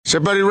Is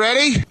everybody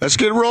ready? Let's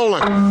get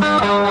rolling.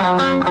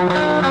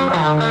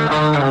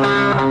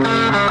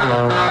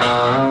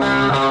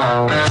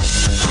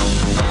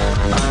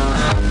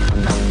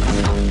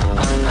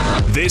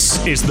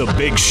 This is The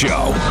Big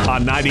Show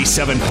on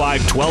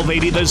 97.5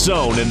 1280 The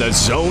Zone and The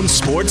Zone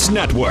Sports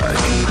Network.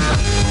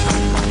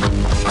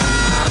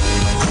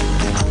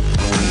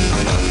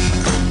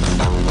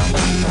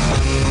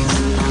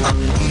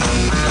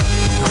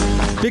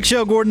 Big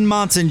Show, Gordon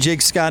Monson,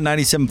 Jake Scott,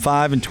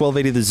 97.5 and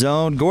 1280 The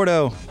Zone.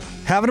 Gordo,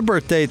 having a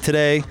birthday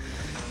today.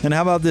 And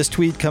how about this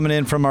tweet coming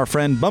in from our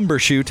friend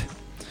Bumbershoot,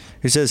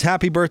 who says,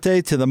 happy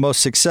birthday to the most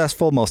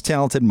successful, most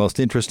talented, most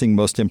interesting,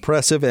 most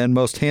impressive, and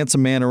most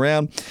handsome man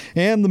around.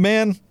 And the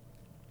man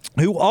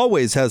who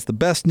always has the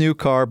best new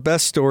car,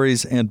 best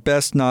stories, and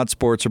best not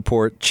sports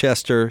report,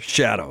 Chester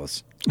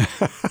Shadows.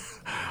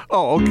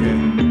 Oh, okay.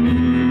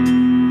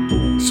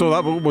 So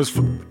that was,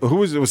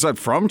 was that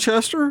from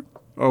Chester?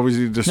 Or was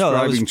he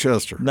describing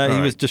Chester? No,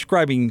 he was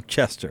describing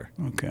Chester.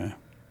 Okay.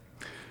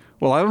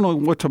 Well, I don't know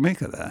what to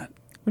make of that.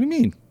 What do you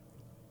mean?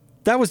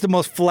 That was the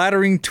most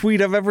flattering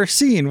tweet I've ever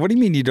seen. What do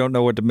you mean you don't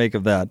know what to make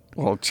of that?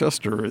 Well,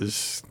 Chester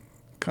is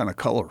kind of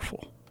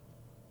colorful,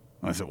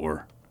 as it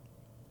were.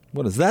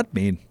 What does that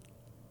mean?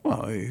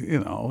 Well,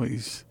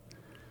 he's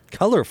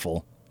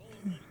colorful.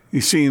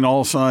 He's seen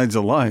all sides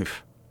of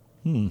life.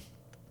 Well,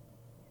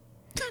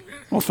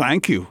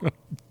 thank you.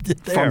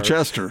 From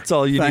Chester. That's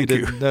all you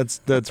needed.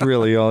 That's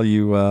really all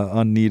you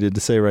needed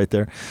to say right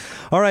there.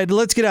 All right,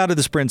 let's get out of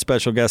the Sprint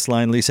special guest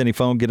line. Lease any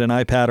phone, get an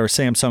iPad or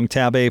Samsung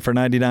Tab A for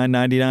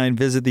 $99.99.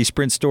 Visit the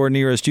Sprint store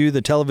nearest you.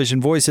 The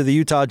television voice of the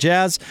Utah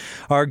Jazz,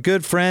 our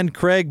good friend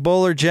Craig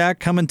Bolerjack,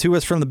 coming to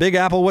us from the Big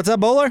Apple. What's up,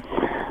 Bowler?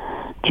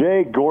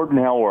 Jake, Gordon,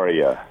 how are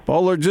you?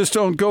 Bowler, just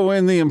don't go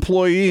in the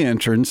employee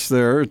entrance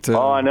there.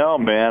 Oh, I know,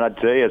 man. I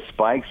tell you,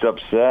 Spike's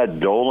upset.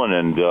 Dolan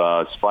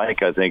and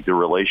Spike, I think the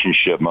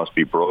relationship must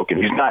be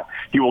broken.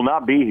 He will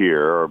not be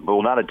here or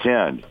will not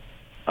attend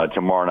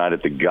tomorrow night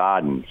at the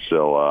Garden.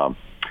 So I'm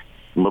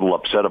a little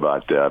upset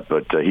about that.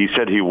 But he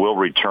said he will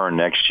return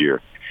next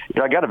year.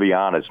 I got to be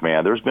honest,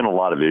 man. There's been a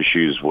lot of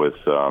issues with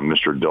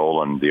Mr.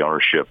 Dolan, the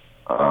ownership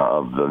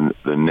of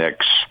the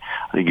Knicks.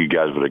 I think you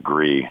guys would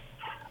agree.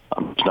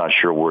 I'm just not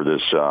sure where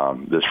this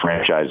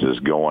franchise is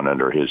going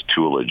under his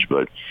tutelage,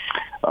 but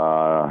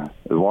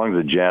as long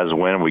as the Jazz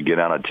win, we get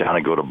out of town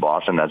and go to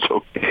Boston, that's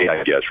okay,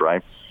 I guess,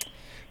 right?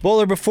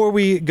 Bowler, before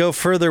we go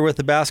further with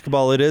the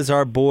basketball, it is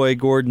our boy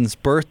Gordon's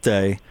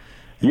birthday.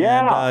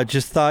 Yeah. And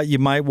just thought you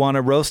might want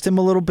to roast him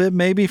a little bit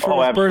maybe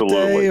for his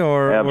birthday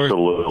or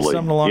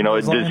something along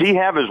those lines. Does he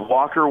have his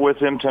walker with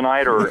him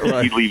tonight, or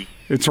did he leave?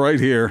 It's right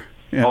here.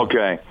 Yeah.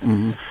 Okay.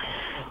 Mm-hmm.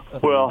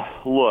 Well,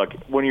 look,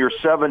 when you're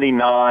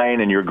 79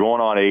 and you're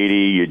going on 80,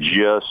 you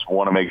just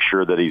want to make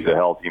sure that he's a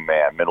healthy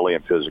man, mentally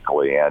and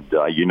physically. And,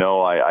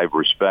 I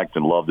respect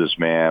and love this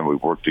man.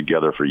 We've worked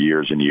together for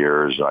years and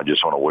years. I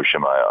just want to wish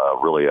him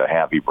really a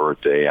happy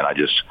birthday. And I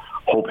just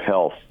hope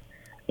health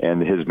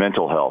and his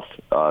mental health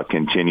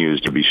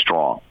continues to be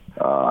strong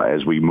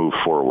as we move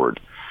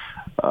forward.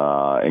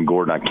 And,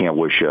 Gordon, I can't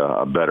wish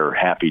a better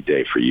happy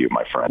day for you,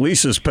 my friend.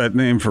 Lisa's pet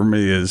name for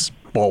me is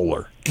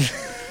Bowler.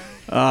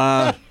 He's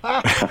a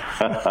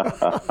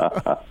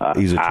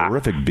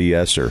terrific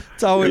BSer.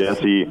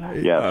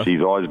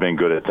 He's always been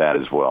good at that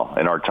as well.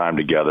 In our time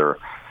together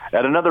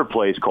at another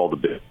place called the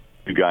Big,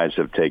 you guys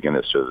have taken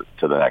this to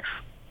the next.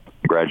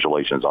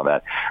 Congratulations on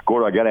that.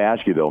 Gordon, I got to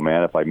ask you, though,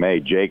 man, if I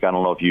may. Jake, I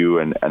don't know if you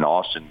and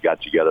Austin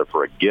got together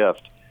for a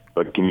gift,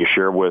 but can you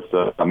share with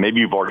maybe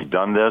you've already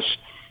done this,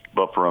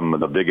 but from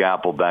the Big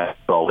Apple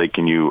basketball league,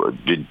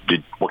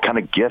 what kind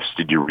of gifts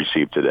did you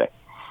receive today?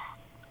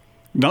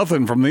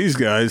 Nothing from these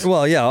guys.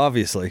 Well, yeah,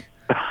 obviously.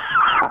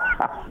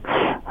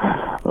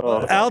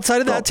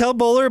 Outside of that, tell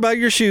Bowler about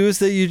your shoes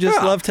that you just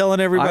love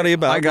telling everybody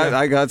about.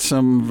 I got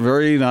some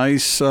very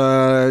nice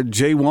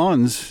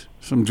J1s,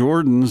 some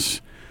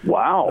Jordans.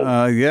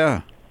 Wow.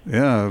 Yeah,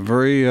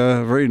 very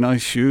very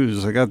nice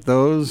shoes. I got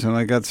those, and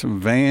I got some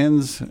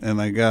Vans,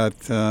 and I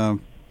got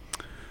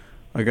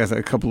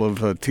a couple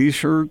of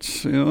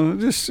T-shirts,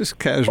 just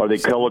casual. Are they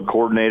color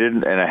coordinated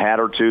and a hat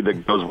or two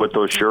that goes with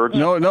those shirts?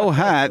 No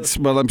hats,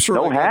 but I'm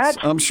sure. hats?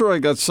 I'm sure I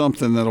got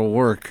something that'll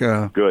work.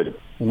 Good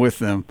with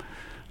them.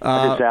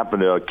 I just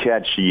happened to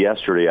catch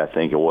yesterday. I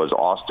think it was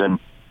Austin.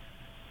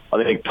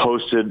 I think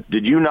posted.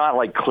 Did you not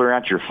clear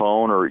out your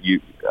phone, or you?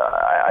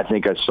 I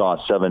think I saw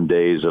 7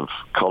 days of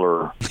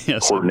color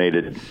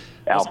coordinated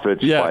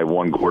outfits by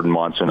one Gordon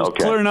Monson.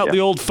 Okay, clearing out the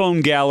old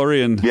phone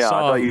gallery and saw I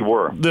thought you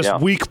were. This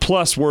week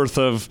plus worth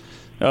of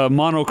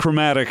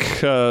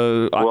monochromatic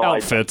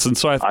outfits, and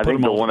so I put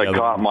think them all the one together.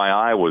 that caught my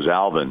eye was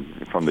Alvin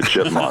from the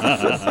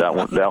Chipmunks. that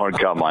one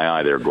caught my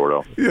eye there,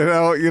 Gordo.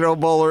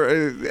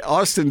 Bowler.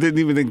 Austin didn't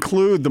even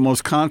include the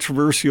most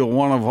controversial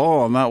one of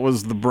all, and that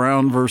was the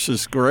brown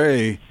versus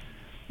gray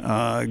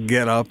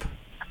get up.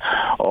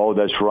 Oh,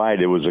 that's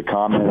right. It was a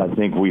comment I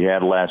think we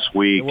had last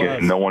week,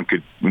 and no one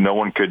could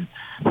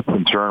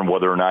determine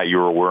whether or not you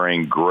were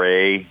wearing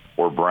gray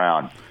or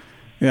brown.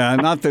 Yeah,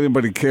 not that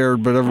anybody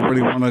cared, but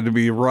everybody wanted to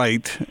be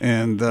right,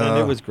 and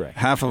it was great.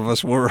 Half of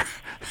us were,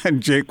 and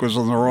Jake was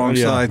on the wrong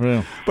side.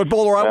 Yeah. But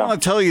Bowler, I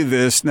want to tell you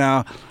this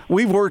now.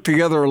 We've worked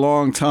together a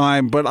long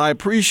time, but I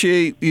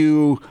appreciate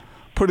you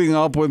putting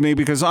up with me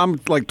because I'm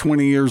like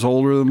 20 years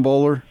older than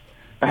Bowler.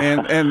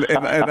 And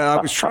I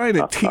was trying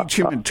to teach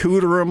him and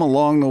tutor him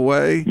along the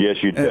way.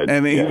 Yes, you did.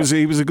 And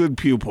he was a good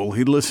pupil.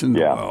 He listened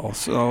well.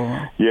 So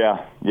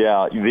yeah.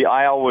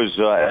 I always,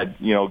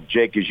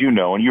 Jake, as you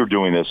know, and you're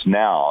doing this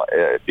now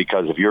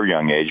because of your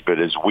young age.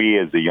 But as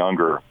the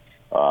younger,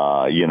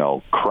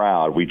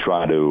 crowd, we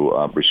try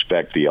to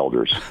respect the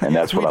elders, and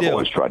that's what I've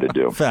always tried to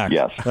do. Fact.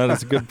 Yes, that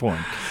is a good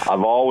point.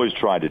 I've always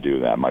tried to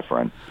do that, my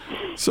friend.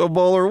 So,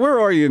 Bowler, where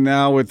are you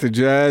now with the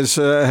Jazz?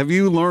 Have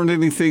you learned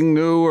anything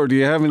new, or do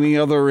you have any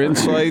other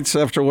insights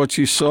after what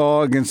you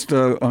saw against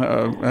a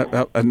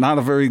not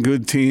a very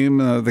good team,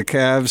 the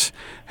Cavs,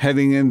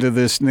 heading into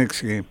this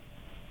Knicks game?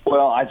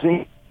 Well, I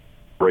think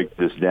break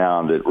this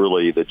down that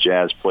really the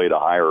Jazz played a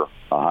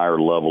higher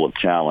level of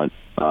talent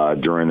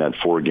during that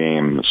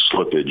 4-game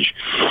slippage.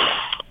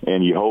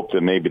 And you hope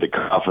that maybe the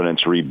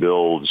confidence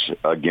rebuilds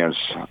against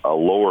a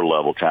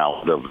lower-level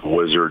talent of the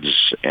Wizards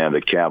and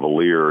the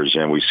Cavaliers.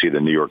 And we see the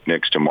New York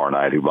Knicks tomorrow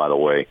night, who, by the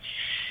way,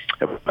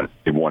 have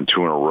won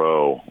 2 in a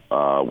row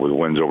with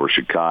wins over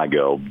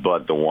Chicago.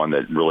 But the one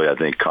that really, I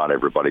think, caught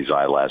everybody's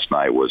eye last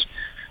night was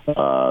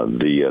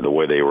the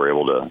way they were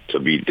able to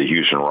beat the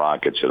Houston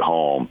Rockets at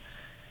home.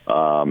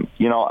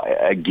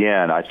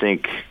 Again, I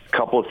think a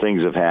couple of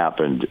things have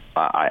happened,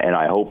 and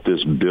I hope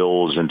this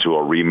builds into a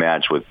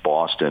rematch with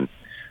Boston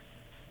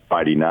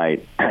Friday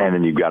night, and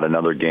then you've got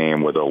another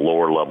game with a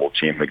lower-level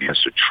team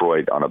against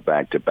Detroit on a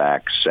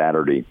back-to-back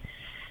Saturday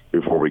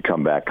before we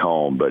come back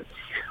home. But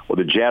what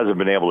the Jazz have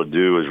been able to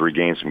do is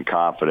regain some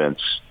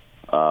confidence,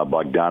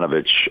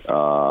 Bogdanovich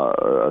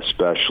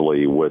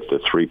especially with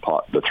the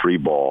three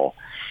ball.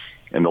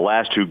 In the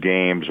last 2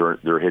 games,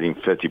 they're hitting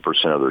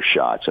 50% of their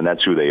shots, and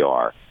that's who they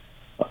are.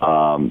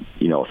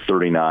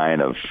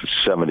 39 of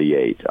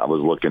 78. I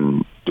was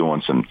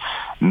doing some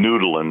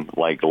noodling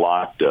like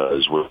Locke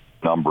does with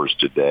numbers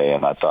today,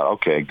 and I thought,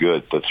 okay,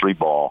 good, the 3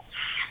 ball.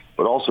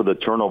 But also the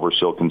turnover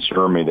still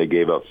concerned me. They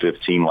gave up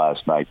 15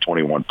 last night,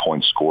 21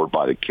 points scored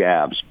by the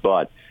Cavs,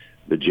 but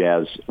the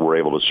Jazz were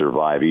able to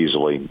survive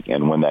easily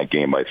and win that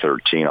game by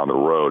 13 on the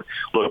road.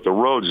 Look, the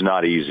road's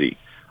not easy.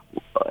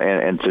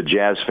 And to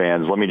Jazz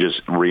fans, let me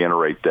just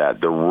reiterate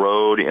that. The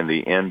road in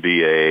the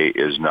NBA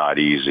is not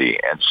easy.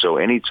 And so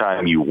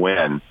anytime you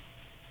win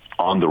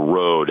on the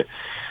road,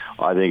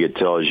 I think it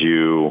tells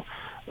you,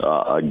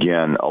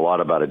 again, a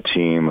lot about a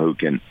team who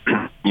can,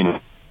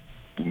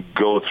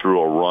 go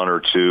through a run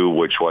or two,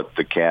 which what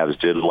the Cavs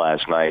did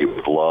last night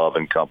with Love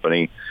and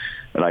company.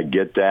 And I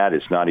get that.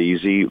 It's not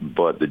easy,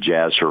 but the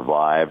Jazz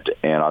survived,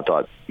 and I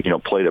thought,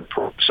 played a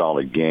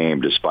solid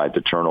game despite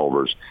the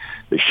turnovers.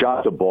 They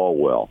shot the ball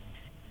well,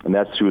 and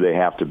that's who they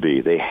have to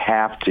be. They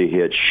have to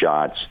hit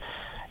shots.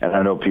 And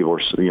I know people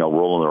are,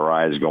 rolling their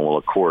eyes going, well,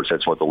 of course,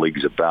 that's what the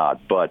league's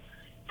about. But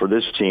for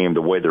this team,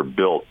 the way they're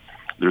built,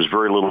 there's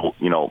very little,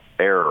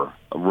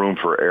 room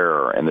for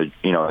error. And the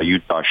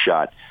Utah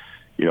shot,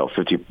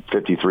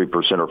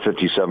 53% or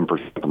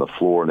 57% on the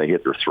floor, and they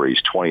hit their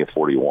threes, 20 of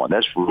 41.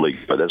 That's really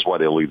good. That's why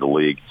they lead the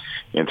league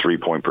in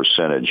 3-point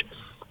percentage.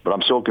 But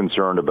I'm still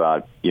concerned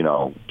about,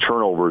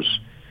 turnovers,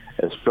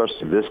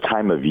 especially this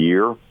time of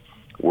year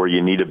where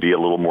you need to be a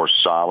little more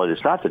solid.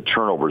 It's not the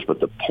turnovers, but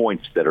the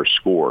points that are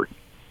scored.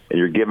 And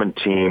you're giving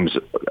teams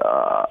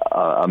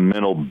a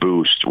mental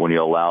boost when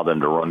you allow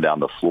them to run down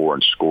the floor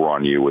and score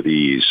on you with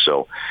ease.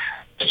 So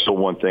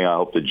one thing I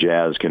hope the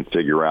Jazz can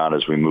figure out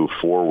as we move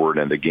forward,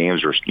 and the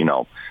games are,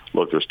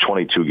 there's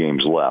 22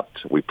 games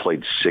left. We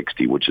played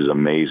 60, which is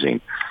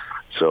amazing.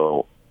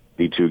 So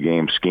the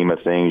 2-game scheme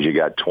of things, you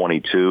got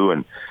 22,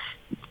 and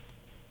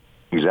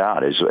things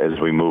out as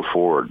we move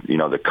forward.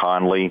 The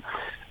Conley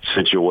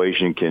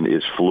situation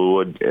is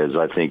fluid, as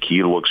I think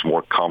he looks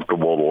more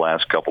comfortable the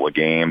last couple of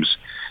games,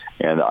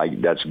 and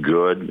that's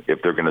good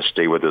if they're going to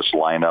stay with this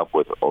lineup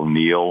with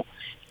O'Neal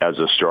as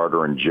a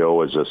starter and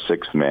Joe as a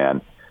 6th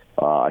man.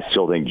 I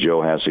still think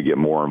Joe has to get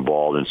more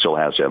involved and still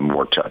has to have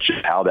more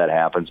touches. How that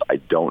happens, I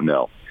don't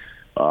know.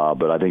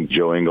 But I think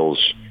Joe Ingles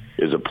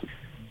is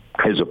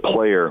a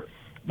player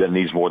that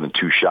needs more than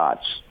 2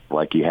 shots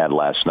like he had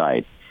last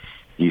night.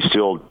 He's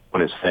still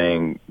doing his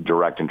thing,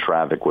 directing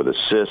traffic with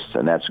assists,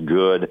 and that's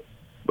good.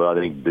 But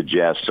I think the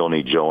Jazz still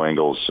need Joe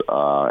Ingles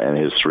and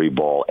his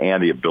 3-ball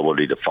and the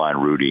ability to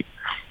find Rudy,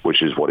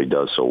 which is what he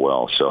does so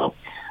well. So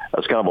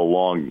that's kind of a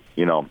long,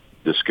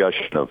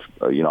 discussion of,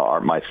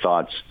 my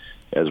thoughts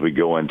as we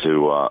go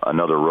into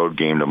another road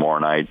game tomorrow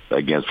night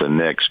against the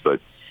Knicks.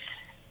 But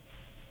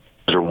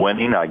they're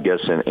winning, I guess,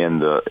 in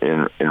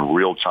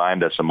real time.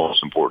 That's the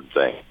most important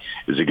thing,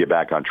 is to get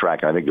back on track.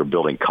 And I think they're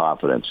building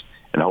confidence,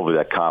 and hopefully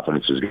that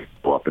confidence is going to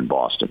go up in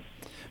Boston.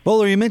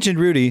 Bowler, you mentioned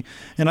Rudy,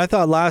 and I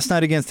thought last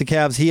night against the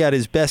Cavs he had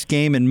his best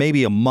game in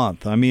maybe a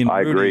month. I mean, I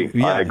Rudy,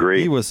 agree. Yeah, I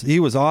agree. He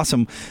was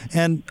awesome,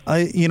 and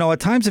at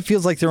times it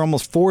feels like they're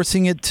almost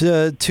forcing it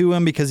to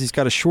him because he's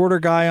got a shorter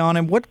guy on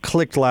him. What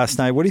clicked last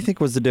night? What do you think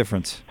was the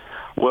difference?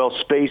 Well,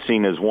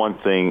 spacing is one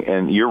thing,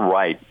 and you're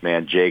right,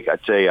 man, Jake. I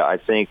tell you, I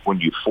think when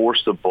you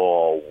force the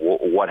ball,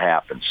 what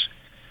happens?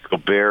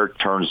 Gobert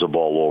turns the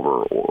ball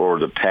over, or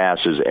the pass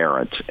is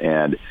errant.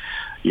 And,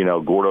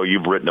 Gordo,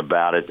 you've written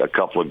about it, a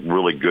couple of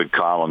really good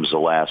columns the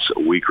last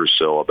week or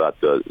so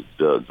about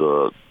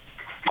the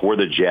where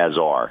the Jazz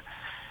are.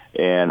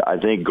 And I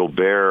think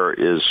Gobert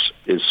is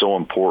so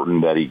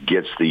important that he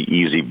gets the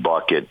easy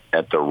bucket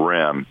at the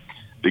rim,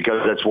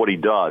 because that's what he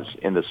does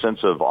in the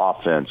sense of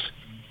offense.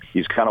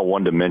 He's kind of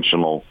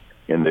one-dimensional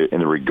in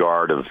the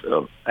regard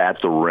of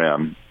at the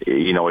rim.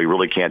 He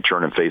really can't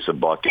turn and face a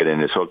bucket, and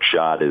his hook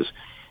shot is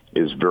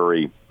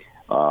very,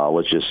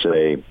 let's just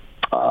say,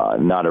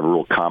 not a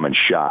real common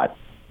shot.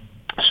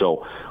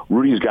 So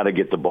Rudy's got to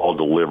get the ball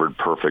delivered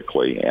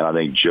perfectly, and I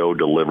think Joe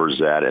delivers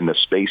that. And the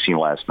spacing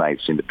last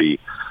night seemed to be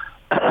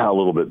a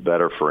little bit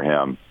better for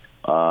him.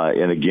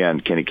 And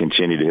again, can he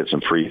continue to hit some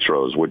free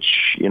throws, which,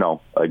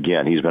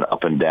 again, he's been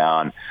up and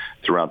down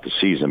throughout the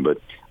season, but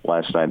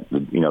last night,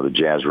 the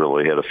Jazz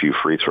really hit a few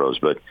free throws,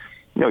 but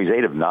he's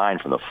 8 of 9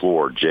 from the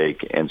floor,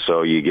 Jake, and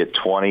so you get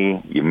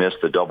 20. You missed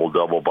the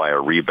double by a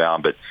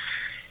rebound, but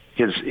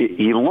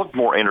he looked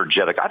more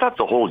energetic. I thought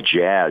the whole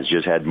Jazz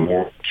just had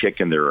more kick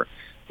in their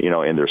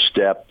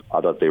step. I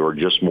thought they were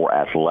just more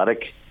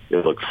athletic.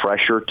 It looked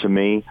fresher to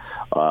me.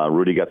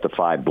 Rudy got the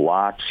 5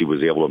 blocks. He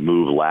was able to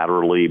move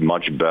laterally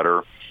much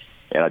better,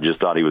 and I just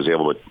thought he was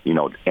able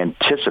to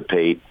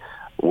anticipate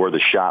where the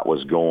shot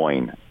was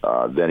going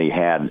than he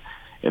had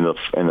in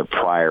the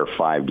prior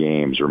 5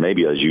 games, or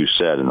maybe, as you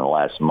said, in the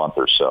last month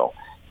or so.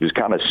 He was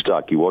kind of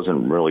stuck. He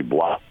wasn't really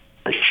blocking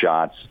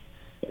shots,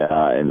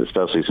 and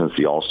especially since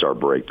the All-Star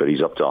break, but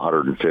he's up to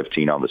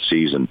 115 on the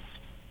season.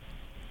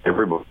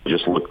 Everybody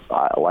just looked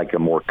like a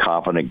more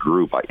confident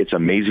group. It's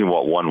amazing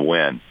what one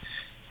win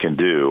can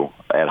do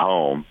at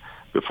home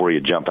before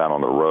you jump out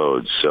on the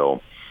road.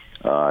 So,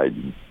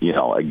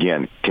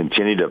 again,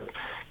 continue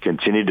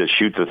to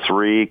shoot the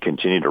 3,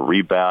 continue to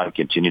rebound,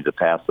 continue to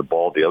pass the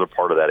ball. The other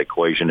part of that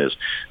equation is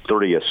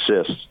 30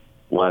 assists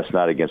last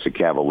night against the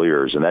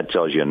Cavaliers, and that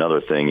tells you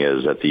another thing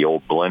is that the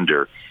old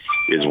blender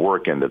is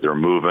working, that they're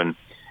moving,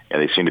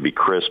 and they seem to be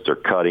crisp. They're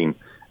cutting,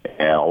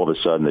 and all of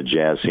a sudden the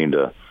Jazz seem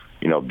to,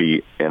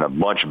 be in a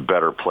much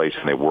better place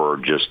than they were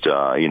just,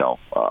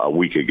 a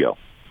week ago.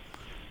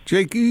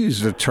 Jake, you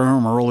used a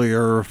term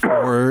earlier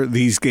for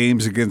these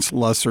games against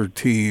lesser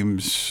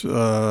teams,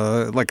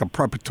 like a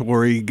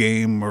preparatory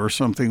game or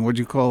something. What'd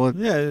you call it?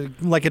 Yeah,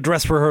 like a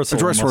dress rehearsal. A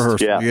dress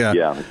rehearsal,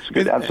 yeah.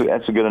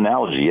 That's a good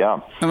analogy, yeah.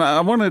 And I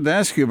wanted to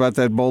ask you about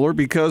that, Bowler,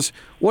 because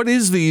what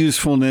is the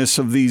usefulness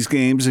of these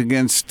games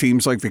against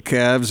teams like the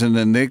Cavs and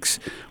the Knicks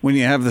when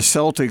you have the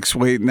Celtics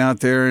waiting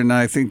out there, and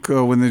I think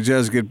when the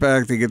Jazz get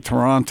back, they get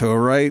Toronto,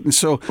 right? And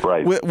so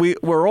right.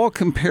 we're all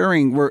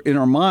comparing. We're in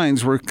our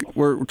minds.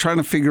 We're trying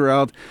to figure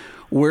out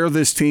where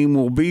this team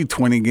will be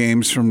 20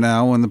 games from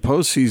now when the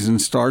postseason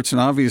starts,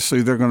 and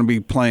obviously they're going to be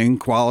playing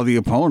quality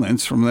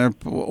opponents from there,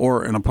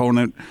 or an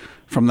opponent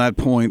from that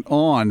point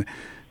on.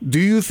 Do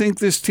you think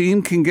this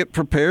team can get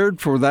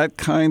prepared for that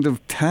kind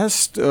of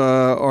test? Where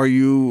are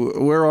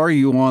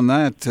you on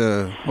that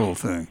whole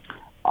thing?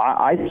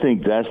 I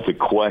think that's the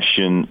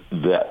question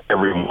that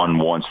everyone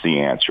wants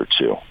the answer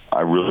to.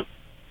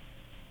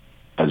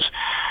 As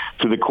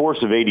through the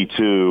course of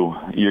 82,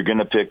 you're going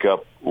to pick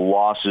up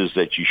losses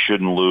that you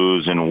shouldn't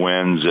lose and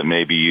wins that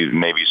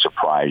maybe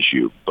surprise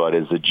you. But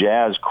as the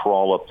Jazz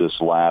crawl up this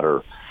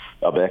ladder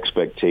of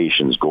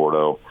expectations,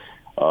 Gordo,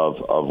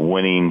 of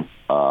winning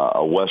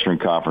a Western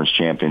Conference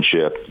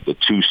championship, the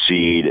 2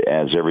 seed,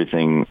 as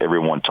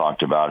everyone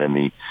talked about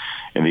in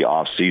the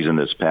off season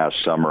this past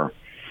summer.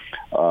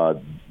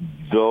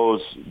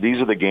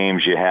 These are the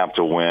games you have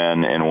to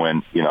win, and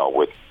win,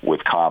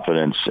 with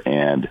confidence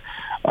and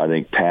I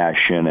think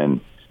passion,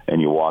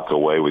 and you walk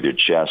away with your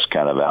chest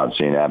kind of out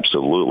saying,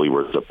 absolutely,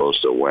 we're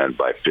supposed to win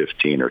by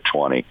 15 or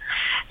 20.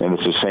 And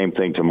it's the same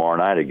thing tomorrow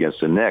night against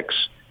the Knicks.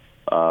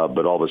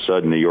 But all of a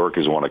sudden, New York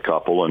has won a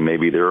couple, and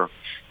maybe they're,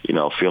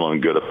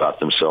 feeling good about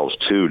themselves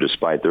too,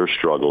 despite their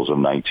struggles of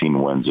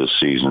 19 wins this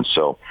season.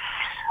 So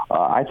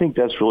I think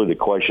that's really the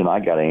question I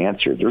got to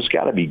answer. There's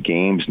got to be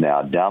games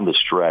now down the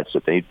stretch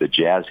that the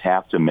Jazz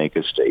have to make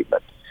a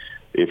statement.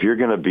 If you're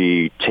going to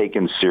be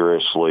taken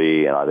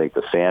seriously, and I think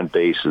the fan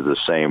base is the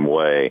same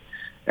way,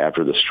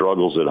 after the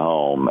struggles at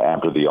home,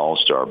 after the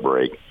All-Star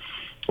break,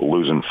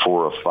 losing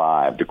 4 of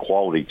 5 to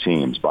quality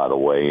teams, by the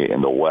way,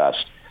 in the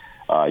West,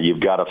 you've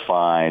got to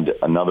find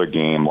another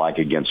game like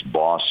against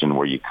Boston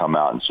where you come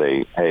out and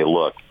say, hey,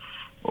 look,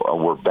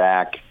 we're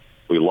back.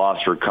 We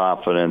lost our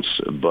confidence,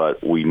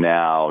 but we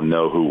now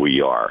know who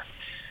we are.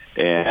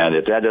 And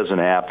if that doesn't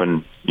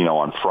happen,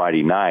 on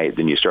Friday night,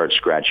 then you start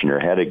scratching your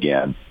head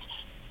again.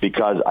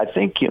 Because I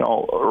think,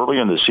 early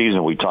in the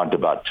season we talked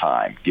about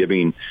time,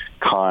 giving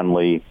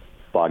Conley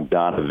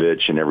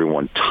Bogdanovich and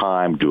everyone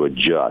time to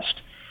adjust.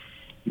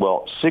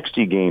 Well,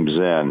 60 games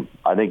in,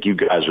 I think you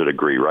guys would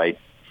agree, right?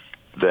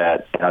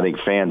 That, and I think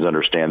fans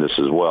understand this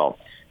as well,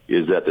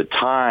 is that the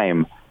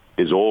time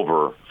is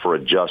over for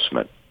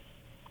adjustment.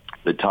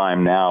 The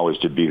time now is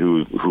to be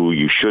who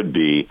you should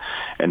be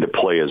and to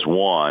play as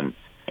one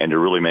and to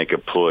really make a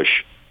push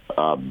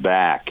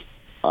back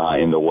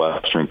in the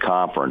Western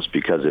Conference,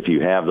 because if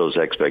you have those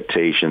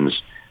expectations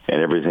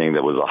and everything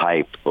that was a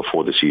hype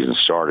before the season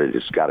started,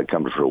 it's got to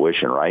come to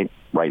fruition right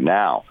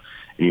now.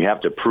 And you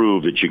have to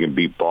prove that you can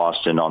beat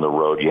Boston on the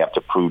road. You have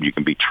to prove you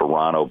can beat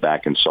Toronto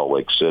back in Salt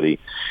Lake City.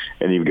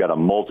 And you've got a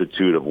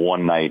multitude of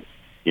one-night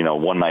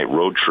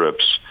road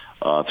trips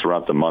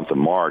throughout the month of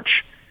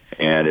March.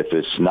 And if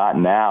it's not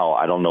now,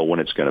 I don't know when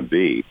it's going to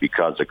be,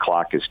 because the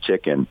clock is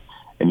ticking,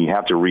 and you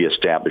have to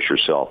reestablish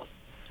yourself,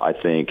 I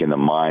think, in the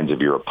minds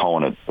of your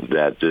opponent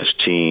that this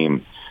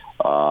team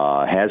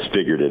has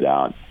figured it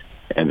out,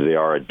 and they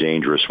are a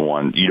dangerous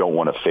one you don't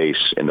want to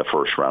face in the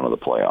first round of the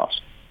playoffs.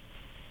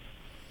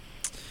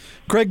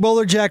 Craig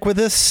Bolerjack with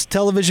us,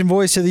 television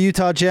voice of the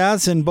Utah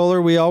Jazz. And Bowler,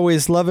 we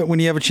always love it when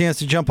you have a chance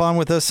to jump on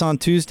with us on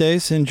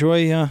Tuesdays.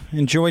 Enjoy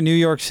New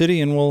York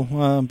City, and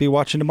we'll be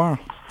watching tomorrow.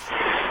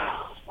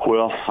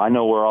 Well, I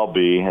know where I'll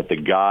be at the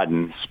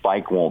Garden.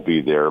 Spike won't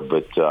be there,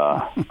 but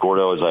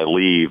Gordo, as I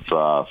leave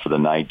for the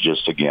night,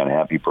 just again,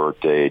 happy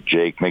birthday.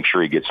 Jake, make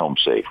sure he gets home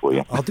safe, will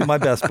you? I'll do my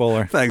best,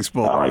 Bowler. Thanks,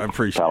 Bowler. Right, I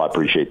appreciate pal, I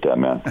appreciate that,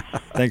 man.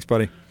 Thanks,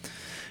 buddy.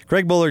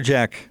 Craig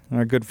Bolerjack,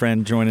 our good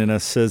friend, joining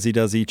us, says he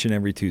does each and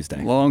every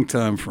Tuesday.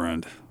 Long-time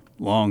friend.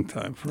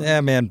 Yeah,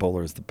 man,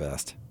 Bowler is the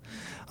best.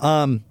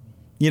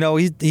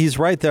 He's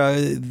right.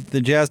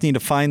 The Jazz need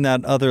to find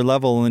that other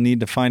level and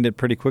need to find it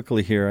pretty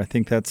quickly here. I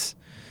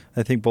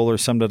think Bowler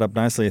summed it up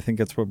nicely. I think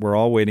that's what we're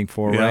all waiting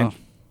for, right?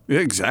 Yeah,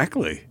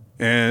 exactly.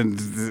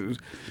 And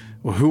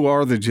who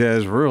are the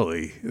Jazz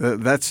really?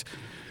 The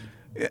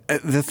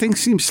thing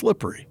seems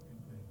slippery,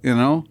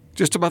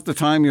 Just about the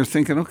time you're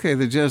thinking, okay,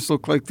 the Jazz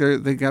look like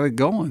they got it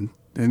going,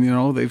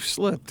 and they've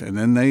slipped, and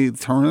then they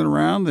turn it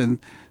around, and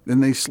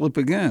then they slip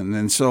again.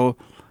 And so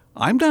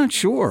I'm not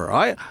sure.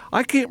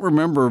 I can't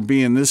remember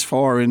being this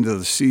far into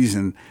the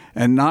season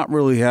and not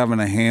really having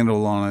a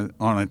handle on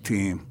a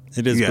team.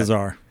 It is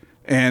bizarre.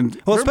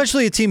 And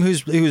especially a team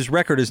whose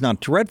record is not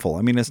dreadful.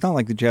 I mean, it's not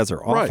like the Jazz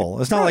are awful.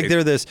 Right, it's not like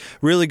they're this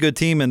really good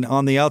team and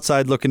on the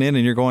outside looking in,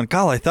 and you're going,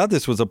 "God, I thought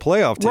this was a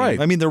playoff team." Right.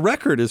 I mean, the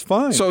record is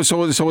fine. So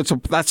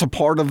that's a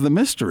part of the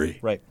mystery.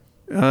 Right.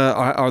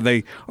 Are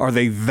they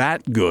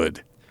that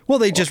good? Well,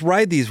 they just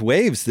ride these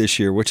waves this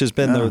year, which has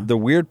been the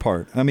weird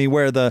part. I mean,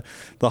 where the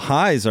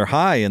highs are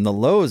high and the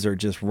lows are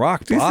just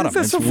rock bottom. Do you think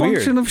that's it's a weird.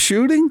 function of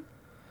shooting?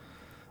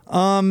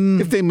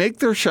 If they make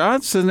their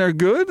shots, then they're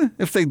good.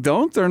 If they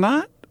don't, they're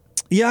not.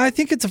 Yeah, I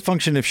think it's a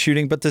function of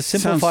shooting, but to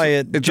simplify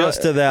it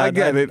just to that. I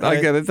get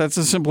it. That's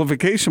a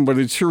simplification, but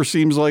it sure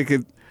seems like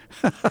it.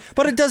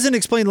 But it doesn't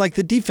explain like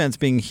the defense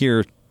being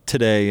here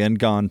today and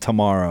gone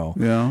tomorrow.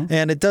 Yeah.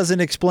 And it doesn't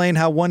explain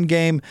how one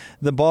game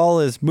the ball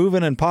is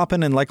moving and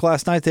popping, and like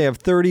last night they have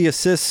 30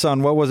 assists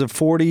on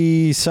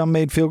 40 some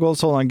made field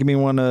goals. Hold on, give me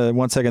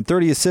one second.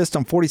 30 assists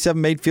on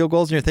 47 made field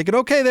goals, and you're thinking,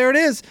 okay, there it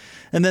is.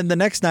 And then the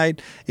next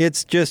night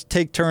it's just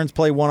take turns,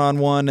 play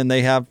one-on-one, and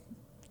they have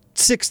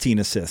 16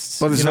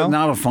 assists. But is that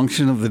not a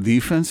function of the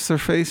defense they're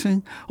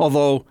facing?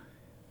 Although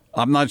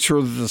I'm not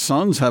sure that the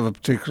Suns have a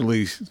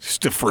particularly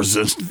stiff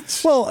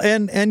resistance. Well,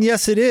 and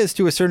yes, it is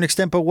to a certain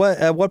extent. But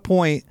at what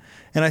point?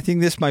 And I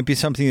think this might be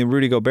something that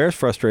Rudy Gobert's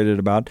frustrated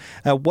about.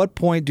 At what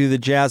point do the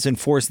Jazz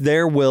enforce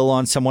their will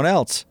on someone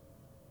else?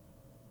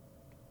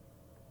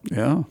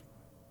 Yeah,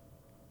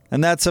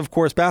 and that's of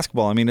course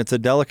basketball. I mean, it's a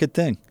delicate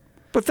thing.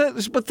 But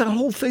the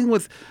whole thing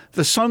with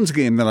the Suns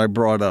game that I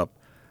brought up,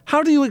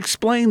 how do you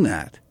explain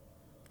that?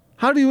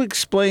 How do you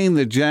explain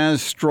the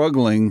Jazz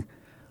struggling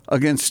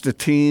against a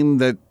team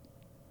that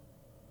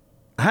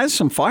has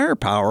some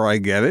firepower? I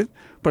get it,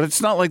 but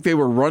it's not like they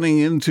were running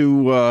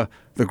into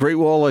the Great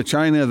Wall of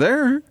China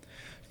there.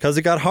 Because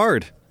it got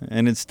hard,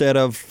 and instead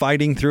of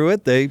fighting through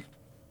it, they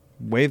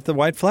waved the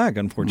white flag,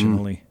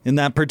 unfortunately, in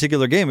that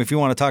particular game, if you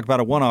want to talk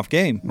about a one-off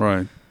game.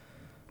 Right.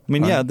 I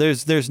mean, yeah,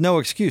 there's no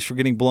excuse for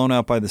getting blown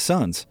out by the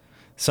Suns.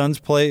 Suns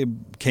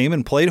came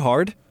and played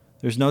hard.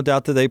 There's no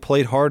doubt that they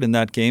played hard in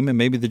that game, and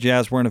maybe the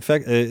Jazz weren't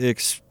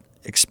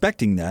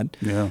expecting that.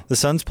 Yeah. The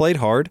Suns played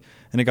hard,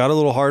 and it got a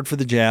little hard for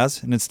the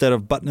Jazz, and instead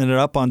of buttoning it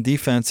up on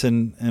defense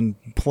and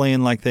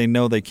playing like they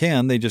know they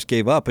can, they just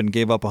gave up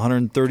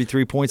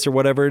 133 points or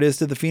whatever it is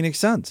to the Phoenix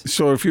Suns.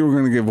 So if you were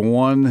going to give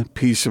one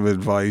piece of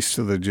advice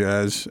to the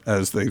Jazz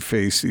as they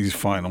face these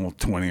final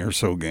 20 or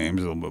so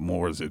games, a little bit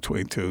more, is it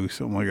 22,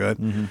 something like that,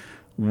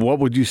 what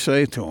would you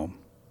say to them?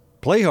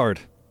 Play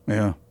hard.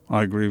 Yeah,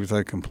 I agree with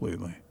that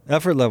completely.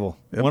 Effort level,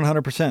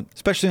 100%,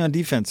 especially on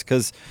defense,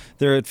 because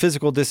they're at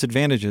physical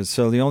disadvantages.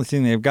 So the only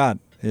thing they've got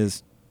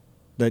is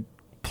that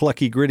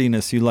plucky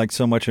grittiness you like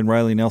so much in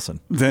Riley Nelson.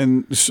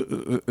 Then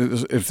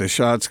if the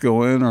shots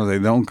go in or they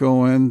don't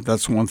go in,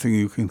 that's one thing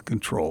you can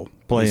control.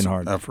 Playing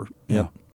hard. Effort. Yeah.